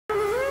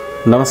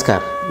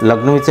नमस्कार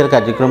लग्न विचार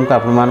कार्यक्रम को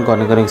आपण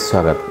अनेक अनेक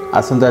स्वागत।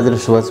 आसंता आज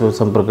शुभ शुभ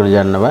संपर्क में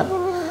जानवा।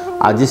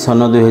 आज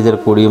सन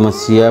 2020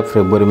 मसीहा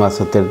फेब्रुआरी मास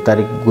 13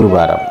 तारीख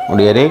गुरुवार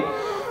ओडिया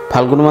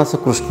फाल्गुन मास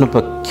कृष्ण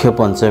पक्ष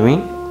पंचमी।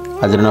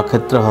 आज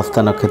नक्षत्र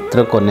हस्ता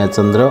नक्षत्र कन्या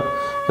चंद्र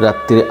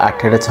रात्रि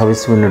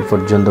 8:26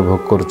 पर्यंत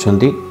भोग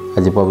करुछंती।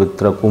 आज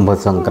पवित्र कुंभ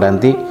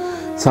संक्रांति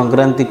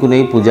संक्रांति को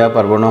नहीं पूजा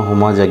पार्वण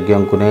होम यज्ञ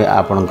को नहीं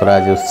आपणकर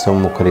आज उत्सव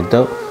मुखरित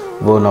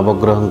वो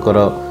नवग्रहंकर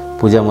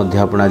पूजा मध्य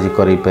आपण आज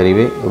करें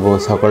और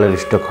सकल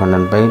इष्ट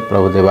खंडन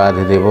प्रभु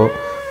देवाधिदेव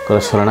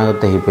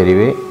शरणागत हो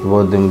पारे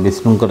और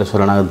विष्णुकर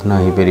शरणागत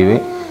हो पारे।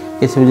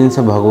 ये सब जिन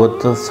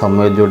भगवत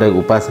समय जोटा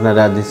उपासना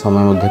आदि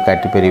समय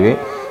काटिपारे।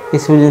 ये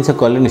सब जिन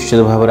कले निश्चित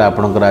भाव में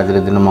आपंकर आज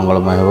दिन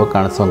मंगलमय हो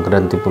कारण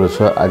संक्रांति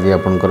पुरुष आज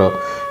आपंकर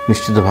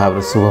निश्चित भाव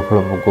में शुभ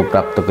फल को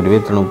प्राप्त करेंगे।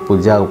 तेणु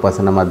पूजा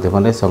उपासना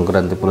माध्यम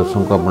संक्रांति पुरुष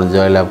को आप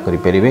जयलाभ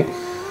करेंगे।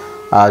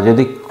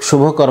 जदि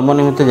शुभ कर्म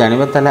निमित्त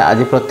जाना ताले आज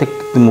प्रत्येक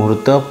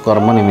मुहूर्त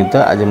कर्म निमित्त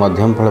आज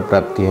मध्यम फल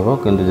प्राप्ति हो।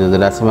 किंतु जदि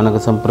राशि मान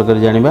संपर्क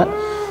में जाना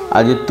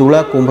आज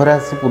तुला कुंभ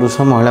राशि पुरुष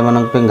महिला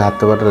मान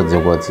घातबार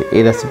योग अच्छी।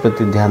 ये राशि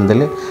प्रति ध्यान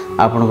देले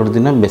आपंकर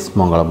दिन बेस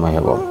मंगलमय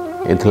हो।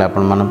 ये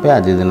आपण मान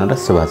आज दिन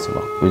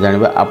शुभाशुभ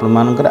जाना आपण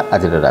मानकर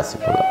आज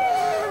राशिफल।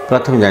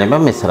 प्रथम जाना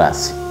मेष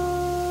राशि।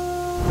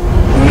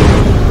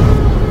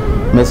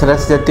 मेष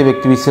राशि जातीय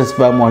व्यक्ति विशेष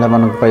महिला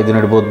मान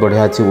दिन बहुत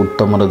बढ़िया अच्छी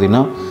उत्तम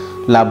दिन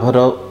लाभर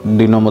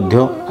दिन मध्य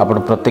आपण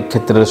प्रत्येक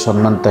क्षेत्र में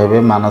सम्मानित हेबे।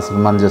 मान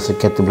सम्मान जैसे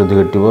ख्याति वृद्धि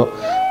घटो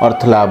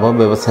अर्थ लाभ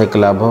व्यावसायिक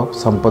लाभ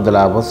संपद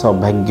लाभ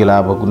सौभाग्य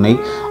लाभ को नहीं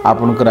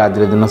आपणकर आज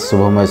दिन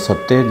शुभमय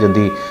सत्य।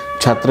 जदि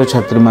छात्र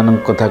छात्री मान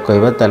कथा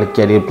कहबा ताले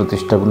कैरियर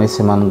प्रतिष्ठा को नहीं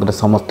से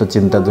समस्त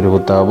चिंता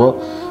दूरीभूत हम।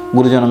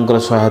 गुरुजनकर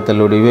सहायता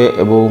लोड़े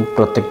और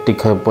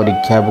प्रत्येक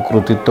परीक्षा और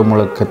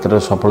कृतित्वमूलक क्षेत्र में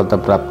सफलता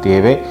प्राप्ति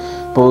हेबे।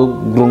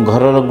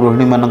 घर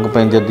गृहिणी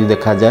मान जदि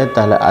देखा जाए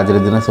ताहले आज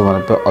दिन से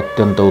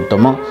अत्यंत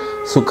उत्तम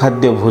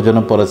सुखाद्य भोजन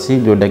परसी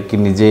जोटा कि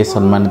निजे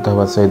सम्मानित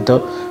होगा सहित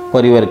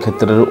परिवार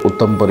क्षेत्र में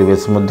उत्तम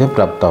परिवेश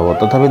प्राप्त हो।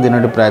 तथापि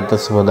दिन प्रायतः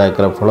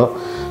शुभदायक फल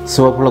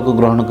शुभ फल को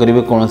ग्रहण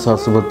करेंगे। कौन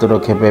अशुभत्व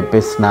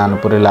रखापी स्नान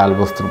पर लाल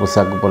वस्त्र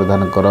पोशाक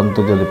परिधान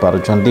करंतु जदि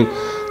पारुछंती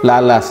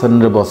लाल आसन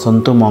में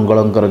बसंतु।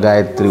 मंगलंकर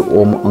गायत्री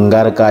ओम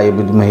अंगारकाय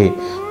विद्महे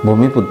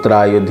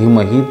भूमिपुत्राय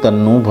धीमहि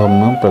तन्नु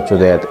भौम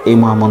प्रचोदयात् ये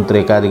महामंत्र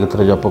एकाधिक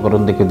थर जप कर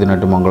देखिए दिन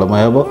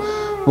मंगलमय हो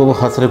वो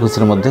हसरे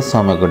खुशी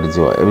समय कटिज।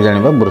 ए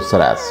जाना वृष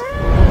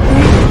राशि।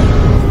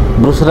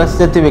 वृष राशि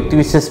जातीय व्यक्ति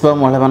विशेष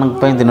महिला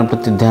मान दिन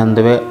प्रति ध्यान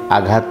देवे।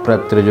 आघात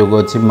प्राप्तिर योग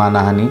अच्छी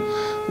मानहानि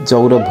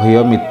चौर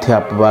भय मिथ्या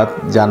अपवाद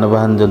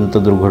जानवाहन जनित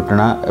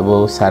दुर्घटना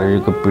एवं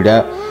शारीरिक पीड़ा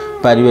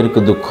पारिवारिक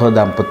दुख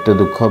दाम्पत्य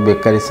दुख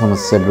बेकारी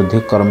समस्या वृद्धि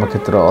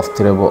कर्मक्षेत्र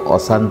अस्थिर और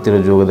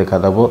अशांतिर योग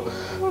देखादेव।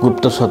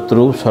 गुप्त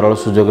शत्रु सरल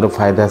सुजोग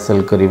फायदा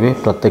हासिल करेंगे।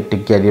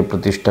 प्रत्येक कैरियर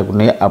प्रतिष्ठा को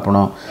नहीं आपड़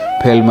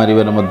फेल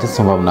मार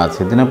संभावना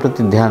अच्छे। दिन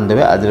प्रति ध्यान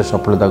देवे। आज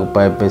सफलता को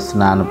पाइबे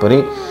स्नान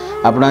पर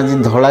आप आज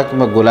धला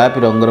कि गोलापी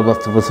रंगर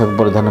वस्त्र पोशाक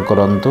परिधान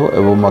करंतु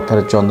एवं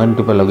मथार चंदन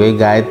टीपा लगे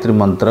गायत्री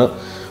मंत्र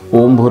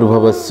ओम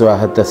भूर्भुवः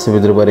स्वः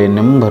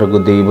तस्सवितुर्वरेण्यं भर्गो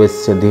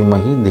देवस्य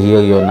धीमहि धियो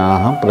यो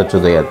नः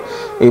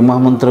प्रचोदयात्। यह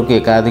महामंत्र को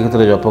एकाधिक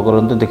थर जप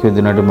करंतु देखिए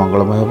दिन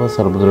मंगलमय हो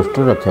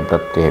सर्वदृष्टि रक्षा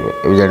प्राप्ति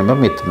हेबे। जाना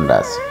मिथुन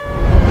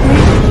राशि।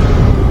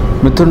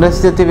 मिथुन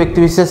राशि जातीय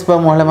व्यक्ति विशेष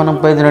महिला मान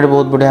दिन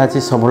बहुत बढ़िया अच्छी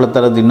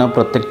सफलतार दिन।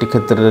 प्रत्येक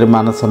क्षेत्र में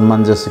मान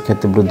सम्मान जैसे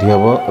ख्याति वृद्धि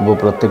हम और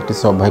प्रत्येक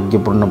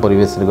सौभाग्यपूर्ण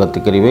परिवेश गति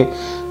करेंगे।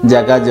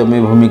 जगह जमी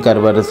भूमि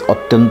कारबार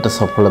अत्यंत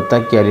सफलता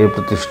कैरियर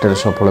प्रतिष्ठार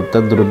सफलता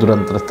दूर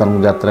दूरांतर स्थान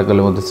को यात्रा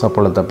कले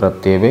सफलता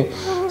प्राप्ति हेबे।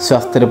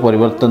 स्वास्थ्य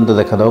परिवर्तन तो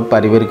देखादेव।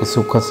 पारिवारिक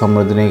सुख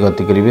समृद्धि नहीं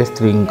गति करेंगे।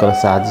 स्त्री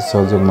साहाय्य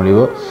सहयोग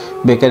मिल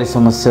बेकारी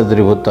समस्या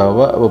दूरीभूत हम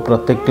और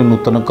प्रत्येक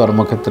नूतन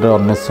कर्मक्षेत्र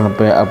अन्वेषण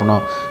पर आप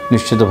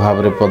निश्चित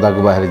भाव में पदा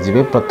को बाहरी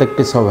जी। प्रत्येक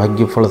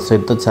सौभाग्य फल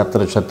सहित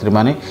छात्र छात्री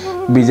माने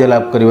विजय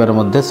लाभ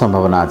कर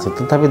संभावना अच्छे।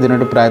 तथापि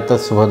दिन प्रायतः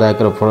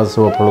शुभदायक फल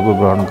शुभ फल को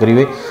ग्रहण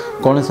करेंगे।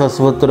 कौन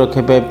अशुभत्व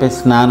रखापी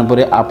स्नान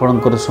पर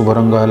आपणकर शुभ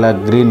रंग है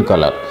ग्रीन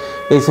कलर।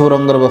 यह सब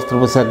रंगर वस्त्र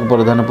पोशाक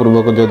परिधान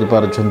पूर्वक जदि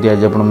पार्टी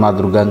आज आप माँ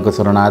दुर्गा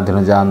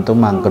शरणाधीन जातु।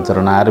 माँ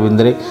चरणार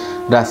बिंदे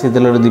राशि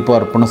तेल दीप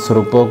अर्पण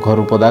स्वरूप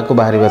घर पदा को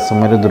बाहर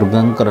समय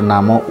दुर्गा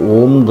नाम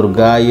ओम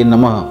दुर्गाय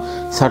नमः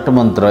षट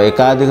मंत्र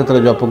एकाधिक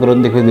थर जप कर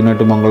देखिए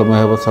दिन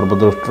मंगलमय हो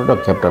सर्वदृष्टि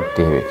रक्षा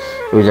प्राप्ति हेबे।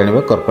 ये जाना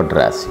कर्कट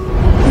राशि।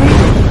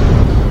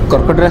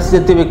 कर्कट राशि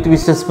जातीय व्यक्ति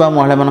विशेष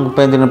महिला मान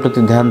दिन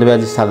प्रति ध्यान देवे।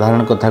 आज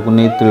साधारण कथा को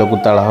नहीं तिलक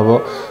ताल हम।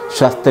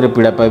 स्वास्थ्य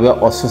पीड़ा पाइबे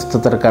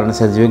अस्वस्थतार कारण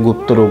से आजे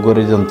गुप्त रोग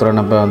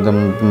जंत्रणा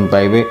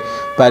पाइबे।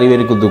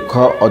 पारिवारिक दुख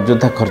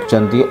अଯଥା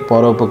खर्चाती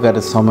परोपकार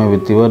समय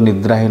बीतव।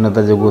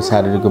 निद्राहीनता जो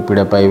शारीरिक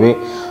पीड़ा पाइबे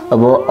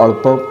और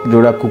अल्प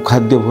जोड़ा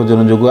कुखाद्य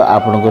भोजन जो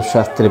आपण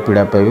स्वास्थ्य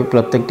पीड़ा पाइबे।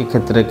 प्रत्येक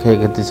क्षेत्र में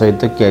क्षयक्षति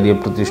सहित कैरियर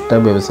प्रतिष्ठा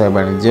व्यवसाय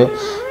वाणिज्य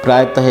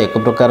प्रायतः एक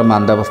प्रकार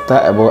मांदावस्था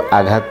और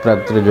आघात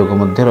प्राप्तिर योग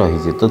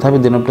रही। तथापि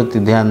दिन प्रति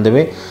ध्यान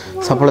देवे।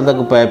 सफलता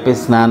को पाइबे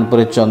स्नान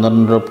पर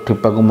चंदन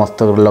टीपा को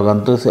मस्तक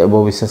लगातु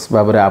और विशेष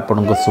भाव में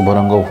आपण शुभ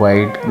रंग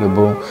व्हाइट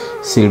और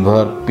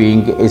सिल्वर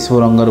पिंक यू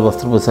रंगर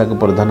वस्त्र पोशाक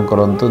परिधान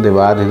करंतु।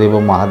 देवाधिदेव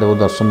महादेव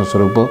दर्शन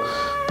स्वरूप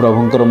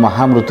प्रभुंकर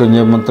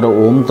महामृत्युंजय मंत्र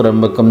ओम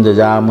त्र्यंबकम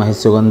जजामहे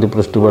सुगंधि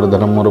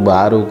पुष्टिवर्धनम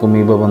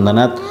बारुकुमिव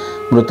बंधनात्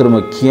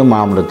मृत्युर्मुख्य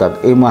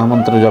मामृतात् ए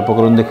महामंत्र जप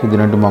कर देखिए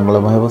दिन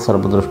मंगलमय हो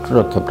सर्वदृष्टि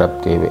रक्षा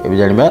प्राप्ति है।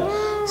 जाना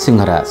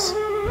सिंह राशि।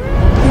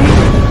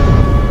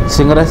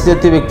 सिंह राशि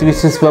जातीय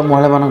व्यक्तिविशेष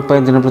महिला मान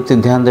दिन प्रति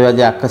ध्यान देवा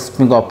जे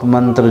आकस्मिक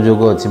अपमानतर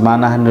जोग अच्छी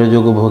मानहानि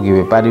जोग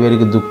भोगे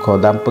पारिवारिक दुख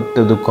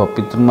दाम्पत्य दुख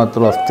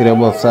पितृमातृ अस्थिर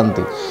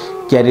अशांति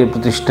क्यारियर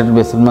प्रतिष्ठान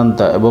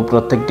बेसम्मानता एवं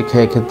प्रत्येक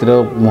क्षय क्षेत्र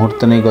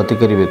मुहूर्त नहीं गति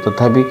करेंगे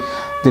तथापि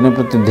दिन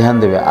प्रति ध्यान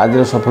देवे। आज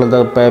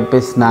सफलता पाइबा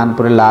स्नान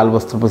पर लाल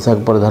वस्त्र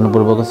पोशाक परिधान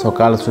पूर्वक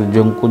सकाल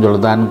सूर्य को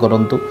जलदान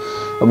करूँ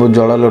और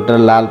जल लोटार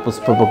लाल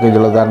पुष्प पकई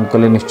जलदान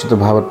कले निश्चित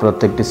भाव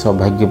प्रत्येक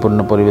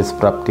सौभाग्यपूर्ण परिवेश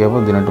प्राप्ति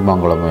हम दिन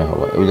मंगलमय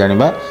हम। ये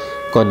जाना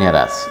कन्या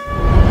राशि।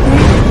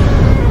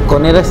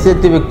 कन्या राशि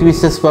जातीय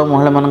व्यक्तिविशेष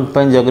महिला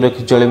मान जग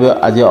रखी चल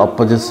आज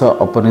अपजस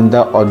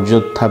अपनिंदा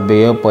अଯଥା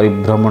व्यय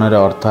परिभ्रमण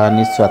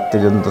अर्थहानि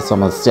स्वास्थ्यजनित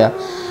समस्या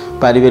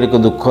पारिवारिक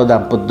दुख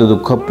दाम्पत्य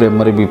दुख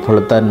प्रेम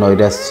विफलता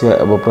नैराश्य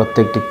एवं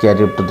प्रत्येक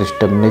क्यारियर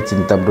प्रतिष्ठा में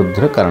चिंता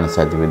वृद्धि कारण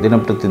साधे दिन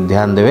प्रति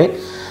ध्यान देवे।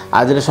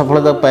 आज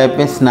सफलता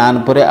पाइबा स्नान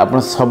पर आप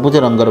सबुज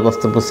रंगर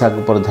वस्त्र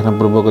पोशाक परिधान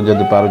पूर्वक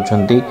जदि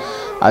पारुंट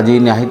आज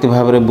निहाती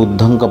भाव में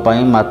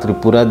बुद्धों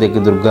मातृपुरा देकी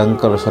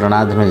दुर्गा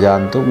शरणाधीन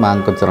जातु माँ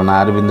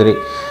चरणारविंद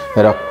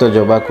रक्त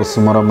जबा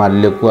कुसुमर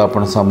माल्य को आप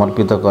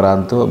समर्पित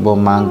करातु और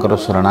माँ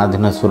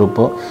शरणाधीन स्वरूप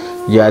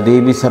या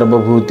देवी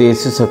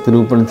सर्वभूतेषु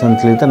शक्तिरूपेण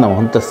संचलित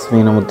नमः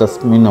तस्मै नमः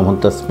तस्मै नमः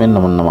तस्मै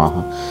नमो नमः।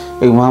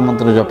 एक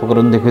महामंत्र जप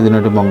कर देखिए दिन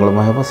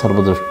मंगलमय हो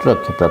सर्वदृष्टि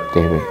रक्षा प्राप्ति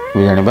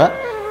है। जाना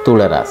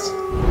तुला राशि।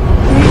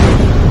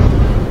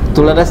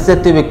 तुला राशि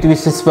जातीय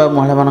व्यक्तिविशेष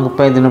महिला मान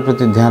दिन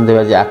प्रति ध्यान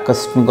देवा जे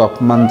आकस्मिक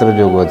अपमानतर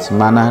जोग अच्छी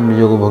मानहानि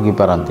जोग भोगी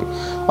पारती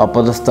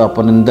अपदस्थ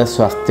अपनिंदा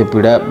स्वास्थ्य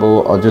पीड़ा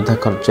और अଯଥା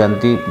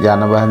खर्चांति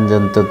जानवाहन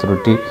जनित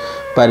त्रुटि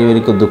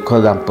पारिवारिक दुख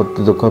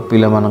दाम्पत्य दुख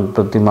पिला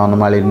प्रति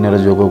मनमालिन्यर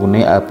जोग को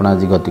नहीं आप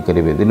आज गति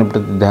करेंगे दिन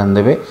प्रति ध्यान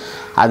देवे।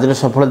 आज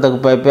सफलता को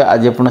पाइबा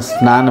आज आप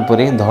स्नान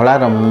पर धला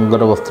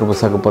रंगर वस्त्र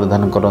पोशाक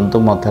परिधान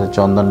करूँ मथार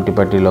चंदन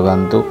टिपाटी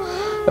लगातु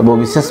और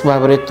विशेष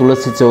भाव में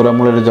तुलसी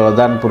चौरामूल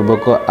जलदान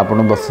पूर्वक आप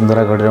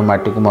वसुंधरा घड़ीर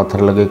माटी को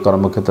मथार लगे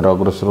कर्मक्षेत्र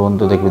अग्रसर हूँ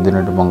देखिए दिन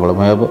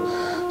मंगलमय हम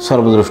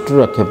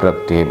सर्वदृष्टि रक्षा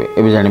प्राप्ति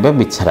है। जाना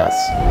बिछा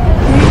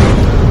राशि।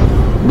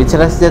 बिछा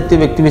राशि जातीय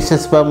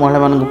व्यक्तिविशेष महिला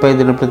मान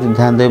दिन प्रति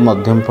ध्यान दे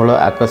मध्यम फल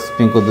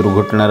आकस्मिक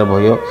दुर्घटनार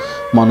भय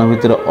मन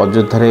भर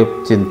अଯଥାରେ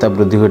चिंता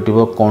वृद्धि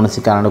घटव कौन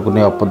कारण को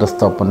नहीं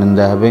अपदस्थ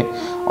अपनिंदा हे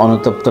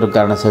अनुतप्तर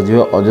कारण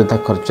सजीव अଯଥା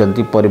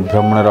खर्चांति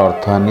परिभ्रमण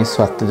अर्थहानि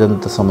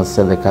स्वास्थ्यजनित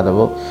समस्या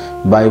देखादेव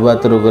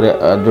वायुवात रोग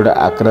जोड़ा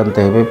आक्रांत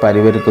हे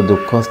पारिवारिक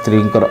दुख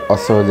स्त्री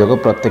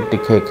असहयोग प्रत्येक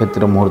क्षय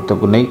क्षेत्र मुहूर्त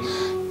को नहीं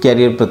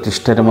क्यारियर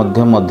प्रतिष्ठा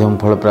मध्यम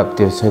फल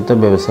प्राप्ति सहित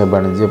व्यवसाय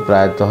वाणिज्य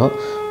प्रायतः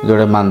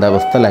जोड़े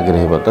मांदावस्था लगी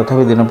रही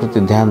तथापि दिन प्रति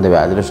ध्यान देवे।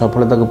 आज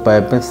सफलता को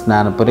पाइबा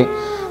स्नान पर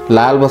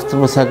लाल वस्त्र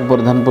पोशाक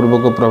परिधान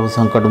पूर्वक प्रभु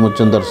संकट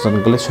मोचन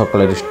दर्शन कले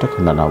सकल रिष्ट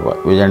खंडन हम।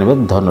 ये जाना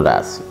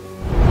धनुराशि।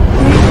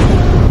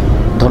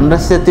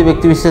 धनुराशि जातीय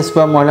व्यक्तिविशेष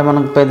महिला मान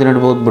दिन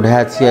बहुत बढ़िया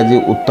अच्छी आज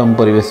उत्तम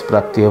परिवेश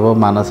प्राप्ति हम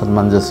मान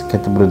सम्मान जस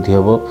ख्याति वृद्धि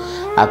हम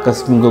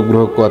आकस्मिक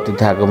गृह को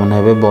अतिथि आगमन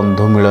हे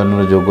बंधु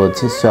मिलन जोग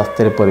अच्छी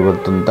स्वास्थ्य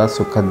परिवर्तनता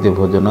सुखाद्य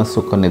भोजन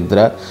सुख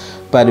निद्रा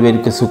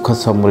पारिवारिक सुख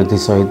समृद्धि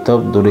सहित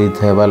दूरे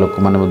था लोक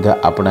मैंने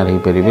आपणार हो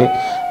पारे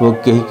और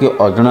कहीं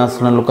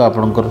अजनाशना लोक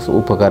आपंकर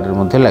उपकार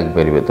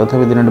लगिपारे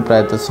तथापि दिन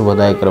प्रायतः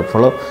शुभदायक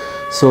फल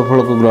शुभ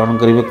फल को ग्रहण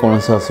करेंगे कौन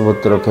से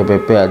अशुभत्व रक्षा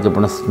पाइबे। आज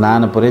आप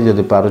स्नान पर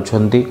जदि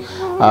पारुंट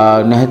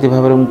निहाती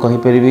भाव में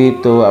मुझे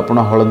तो आप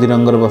हलदी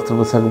रंगर वस्त्र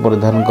पोशाक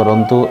परिधान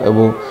करूँ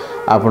एवं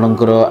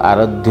आपणकर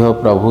आराध्य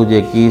प्रभु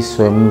जे कि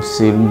स्वयं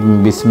श्री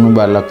विष्णु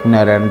बा लक्ष्मी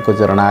नारायण को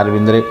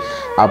चरणारविंद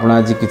आप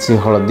आज किसी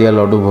हलदिया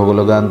लड्डू भोग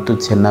लगातु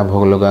छेना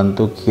भोग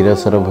लगातु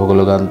क्षीरसर भोग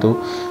लगातु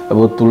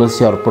एवं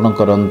तुलसी अर्पण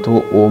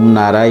करूँ ओम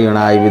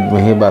नारायणाय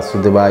विद्महे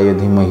वासुदेवाय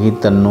धीमहि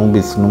तन्नो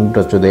विष्णु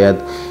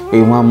प्रचोदयात्।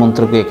 यह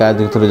महामंत्र को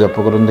एकाधिक थर जप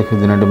कर देखिए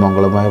दिन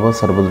मंगलमय हम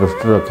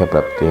सर्वदृष्टि रक्षा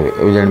प्राप्ति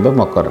है। जाना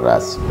मकर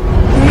राशि।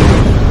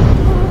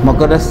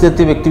 मकर राशि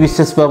जातीय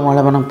व्यक्तिविशेष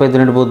महिला मान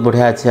दिन बहुत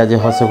बढ़िया अच्छी आज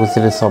हस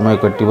खुशी समय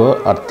कटो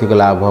आर्थिक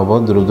लाभ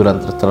हम दूर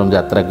दूरांत स्थान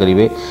यात्रा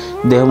करेंगे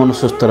देह मन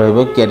सुस्थ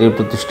क्यारियर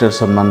प्रतिष्ठा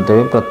सम्मान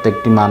देवे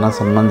प्रत्येक मान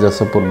सम्मान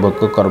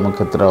जशपूर्वक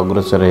कर्मक्षेत्र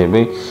अग्रसर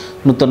हे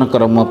नूतन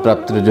कर्म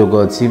प्राप्तिर जोग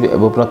अच्छी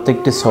और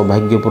प्रत्येक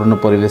सौभाग्यपूर्ण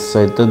परिवेश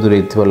सहित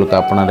दूरे लोक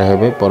आपणार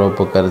हे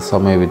परोपकार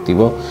समय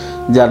बीतव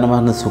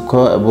जानवाहन सुख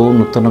और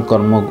नूतन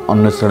कर्म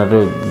अन्वेषण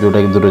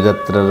जोटा कि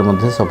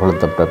दूरयात्रा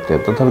सफलता प्राप्ति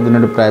तथा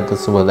दिन प्रायतः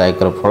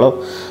शुभदायक फल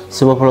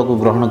शुभ फल को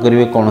ग्रहण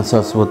करेंगे कौन से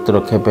अशुभत्व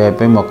रक्षा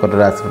पाइबा। मकर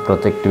राशि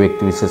प्रत्येक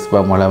व्यक्तिविशेष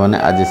महिला मैंने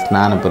आज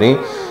स्नान पर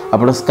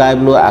आप स्काई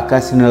ब्लू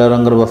आकाशी नील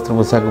रंगर वस्त्र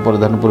पोशाक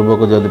परिधान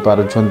पूर्वक जदि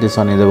पारुंट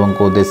शनिदेव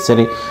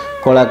उद्देश्य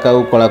कला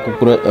काऊ कला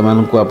कुकुर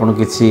एम को आप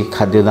किसी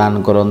खाद्य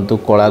दान करूँ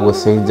कला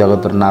गोसाई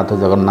जगतर नाथ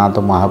जगन्नाथ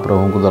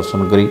महाप्रभु को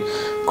दर्शन करी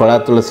कला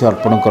तुलसी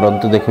अर्पण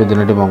करूँ देखिए दिन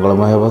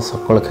मंगलमय हम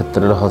सकल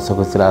क्षेत्र में हस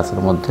खुशी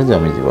आसर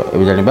जमीज।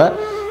 ये जाना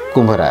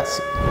कुंभ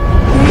राशि।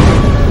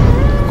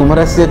 कुंभ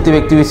राशि जातीय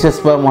व्यक्ति विशेष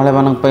महिला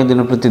मानक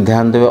दिन प्रति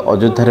ध्यान देवे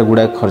अयोध्या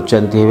गुड़ाए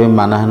खर्चांती हे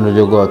मानहान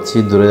जोग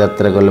अच्छी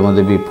दूरयात्रा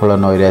गले विफल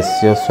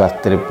नैराश्य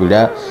स्वास्थ्य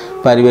पीड़ा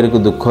पारिवारिक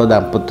दुख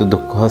दाम्पत्य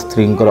दुख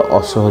स्त्री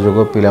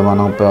असहयोग पिला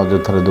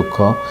अयोध्यार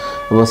दुख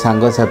और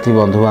सांगसाथी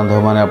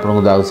बंधुबांधव मैंने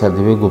आपको दाऊ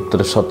साधे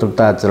गुप्तर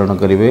शत्रुता आचरण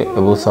करेंगे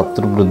और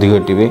शत्रु वृद्धि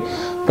घटे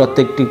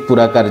प्रत्येक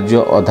पूरा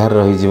कार्य अधार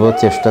रही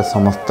चेष्टा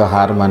समस्त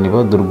हार मान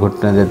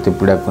दुर्घटना जातीय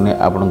पीड़ा को नहीं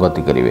आप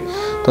गति करेंगे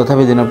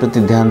तथापि दिन प्रति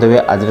ध्यान देवे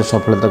आज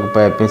सफलता को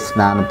पाइप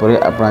स्नान पर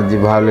आप आज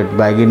भायोलेट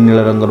बैगन नील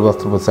रंगर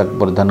वस्त्र पोशाक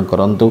परिधान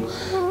करूँ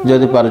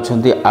जदि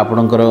पार्टी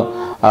आपणकर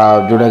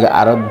जोटा कि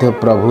आराध्य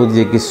प्रभु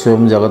जी कि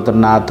स्वयं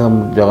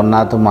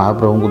जगन्नाथ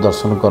महाप्रभु को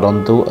दर्शन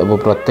करूँ और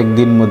प्रत्येक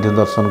दिन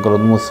दर्शन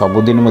करूँ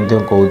सबुदिन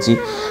कहूँ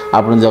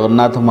आप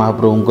जगन्नाथ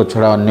महाप्रभु को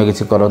छड़ा अन्य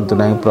किसी करूँ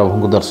ना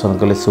प्रभु को दर्शन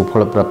कले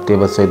सुफल प्राप्ति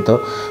होगा सहित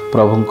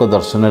प्रभु को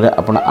दर्शन में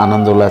आप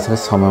आनंद उल्लास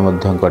समय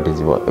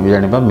कटिज। ए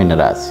जाना मीन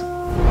राशि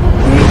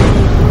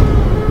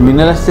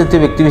मीन राशि जातीय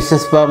व्यक्ति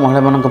विशेष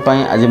महिला मानक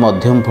आज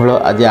मध्यम फल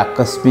आज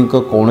आकस्मिक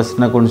कौन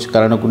ना कौन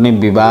कारण को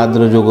नहीं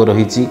बद जोग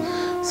रही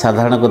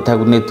साधारण कथा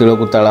को नहीं तिल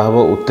को ताला हम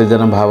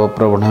उत्तेजना भाव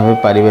प्रवण हे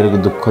पारिवारिक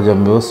दुख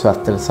जम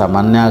स्वास्थ्य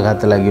सामान्य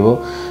आघात लगे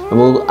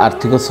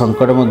आर्थिक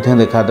संकट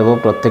देखादेव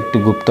प्रत्येक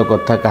गुप्त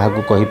कथा क्या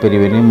कहीपर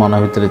मन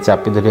भितर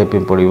चापी धरने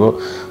पड़ो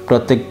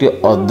प्रत्येक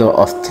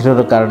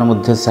अस्थिर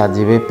कारण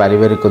साजे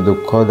पारिवारिक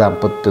दुख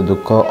दाम्पत्य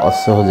दुख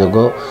असहयोग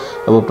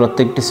और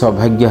प्रत्येक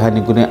सौभाग्य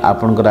हानि को नहीं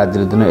आपंकर आज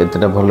दिन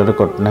एतटा भलरे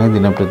कटना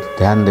दिन प्रति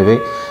ध्यान देवे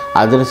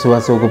आज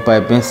शुभाशुभ को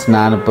पाइप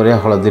स्नान पर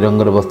हलदी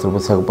रंगर वस्त्र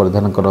पोशाक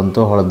परिधान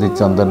करूँ हलदी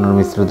चंदन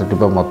मिश्रित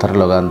टीप मथार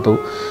लगातु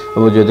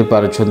और जदि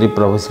पार्टी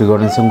प्रभु श्री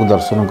गणेश को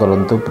दर्शन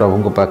करूँ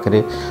प्रभु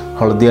पाखे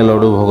हलदिया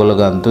लड्डू भोग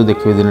लगातु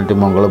देखिए दिन टी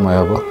मंगलमय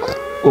हम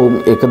ओम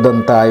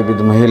एकदंताय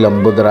विद्महे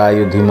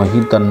लंबोदराय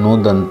धीमहि तन्नो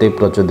दंते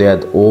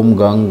प्रचोदयात् ओम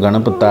गंग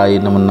गणपताय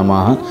नमो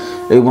नमः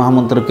यह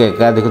महामंत्र के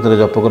एकाधिक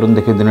जप करूँ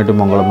देखिए दिन टी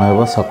मंगलमय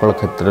हम सकल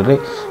क्षेत्र में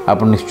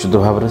आप निश्चित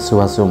भाव में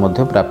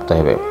शुभाशुभ प्राप्त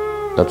हे।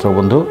 दर्शक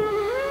बंधु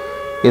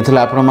ये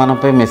आपण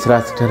मेष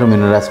राशि ठार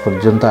मीन राशि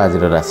पर्यंत आज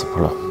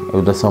राशिफल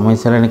एवं समय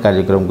सारे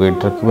कार्यक्रम को ये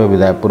रखा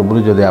विदाय पूर्व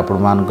जदि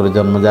आपंकर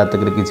जन्म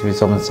जातक किसी भी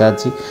समस्या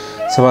अच्छी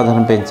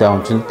समाधान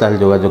चाहते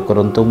जोगाजोग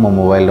करूँ मो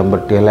मोबाइल नंबर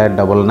टी है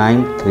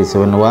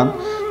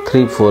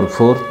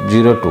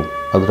 9937134402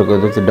 अधर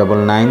कहीदे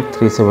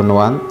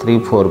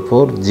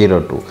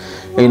 9937134402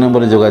 यही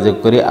नंबर जोगाजोग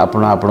कर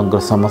आपणकर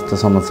समस्त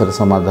समस्या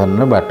समाधान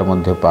बाट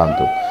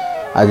पातु।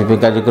 आज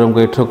कार्यक्रम को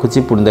ये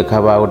रखुच्छी पुणी देखा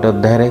गोटे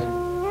अध्याय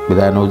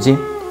विदाय नौची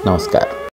नमस्कार।